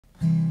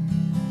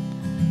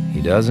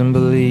He doesn't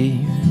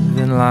believe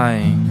in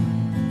lying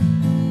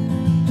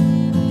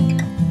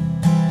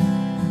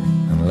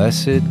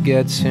unless it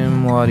gets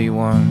him what he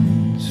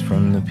wants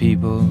from the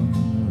people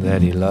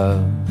that he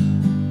loves.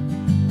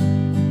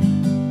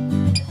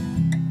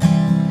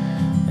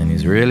 And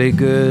he's really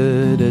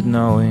good at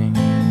knowing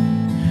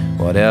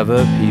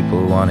whatever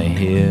people want to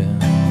hear.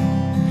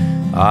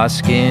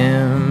 Ask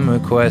him a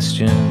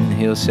question,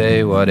 he'll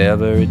say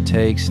whatever it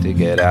takes to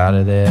get out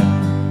of there.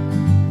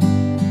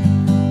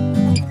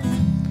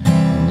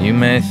 And you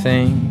may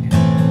think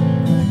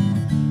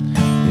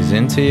he's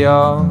into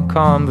your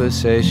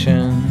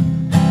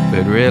conversation,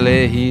 but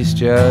really he's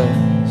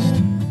just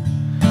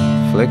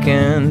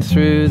flicking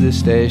through the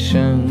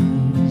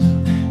stations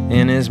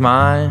in his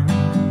mind,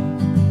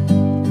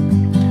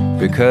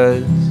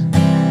 because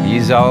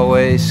he's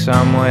always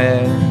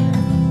somewhere,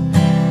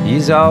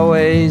 he's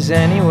always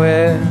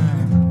anywhere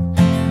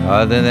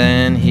other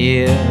than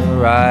here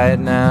right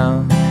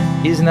now.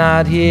 He's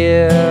not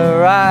here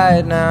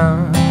right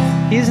now.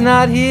 He's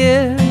not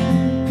here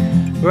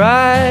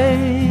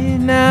right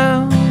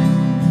now.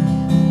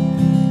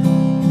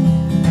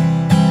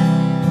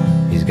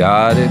 He's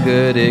got a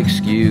good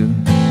excuse.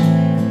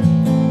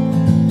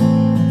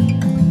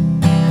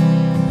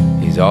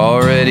 He's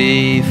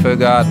already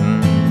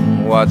forgotten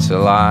what's a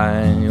lie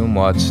and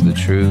what's the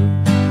truth.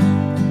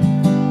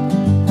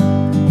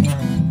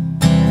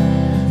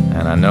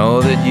 And I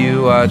know that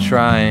you are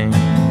trying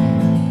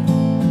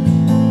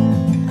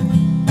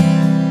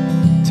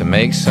to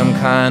make some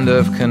kind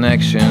of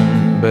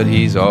connection, but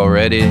he's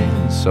already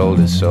sold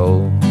his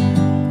soul.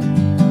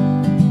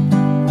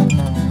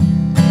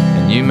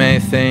 And you may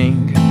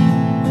think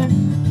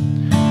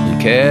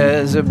he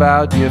cares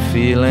about your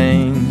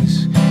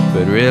feelings,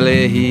 but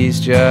really he's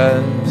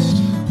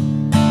just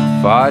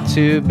far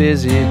too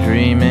busy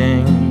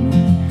dreaming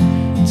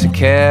to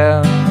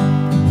care,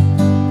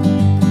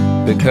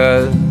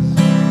 because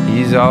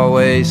he's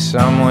always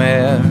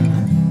somewhere,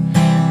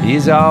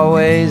 he's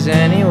always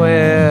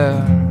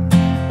anywhere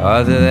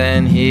other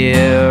than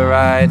here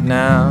right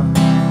now.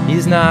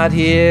 He's not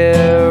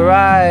here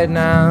right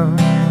now.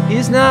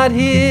 He's not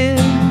here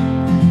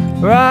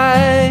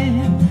right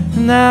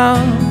now.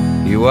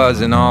 He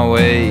wasn't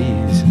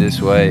always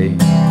this way.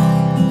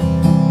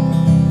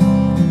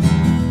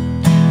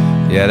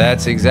 Yeah,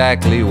 that's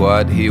exactly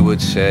what he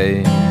would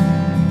say,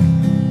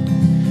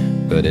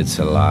 but it's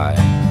a lie.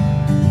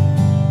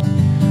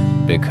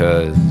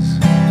 Because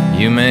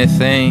you may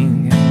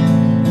think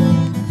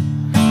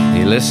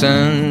he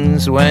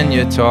listens when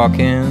you're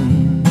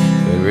talking,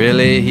 but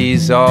really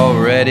he's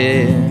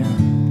already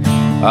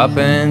up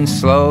and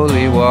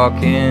slowly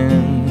walking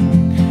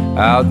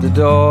out the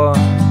door.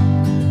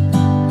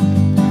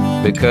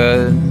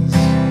 Because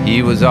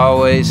he was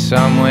always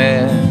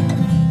somewhere,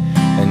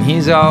 and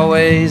he's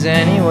always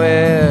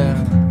anywhere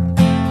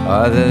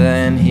other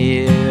than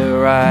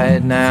here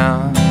right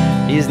now.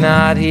 He's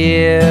not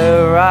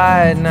here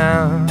right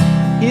now.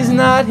 He's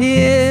not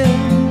here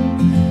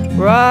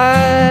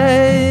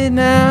right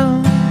now.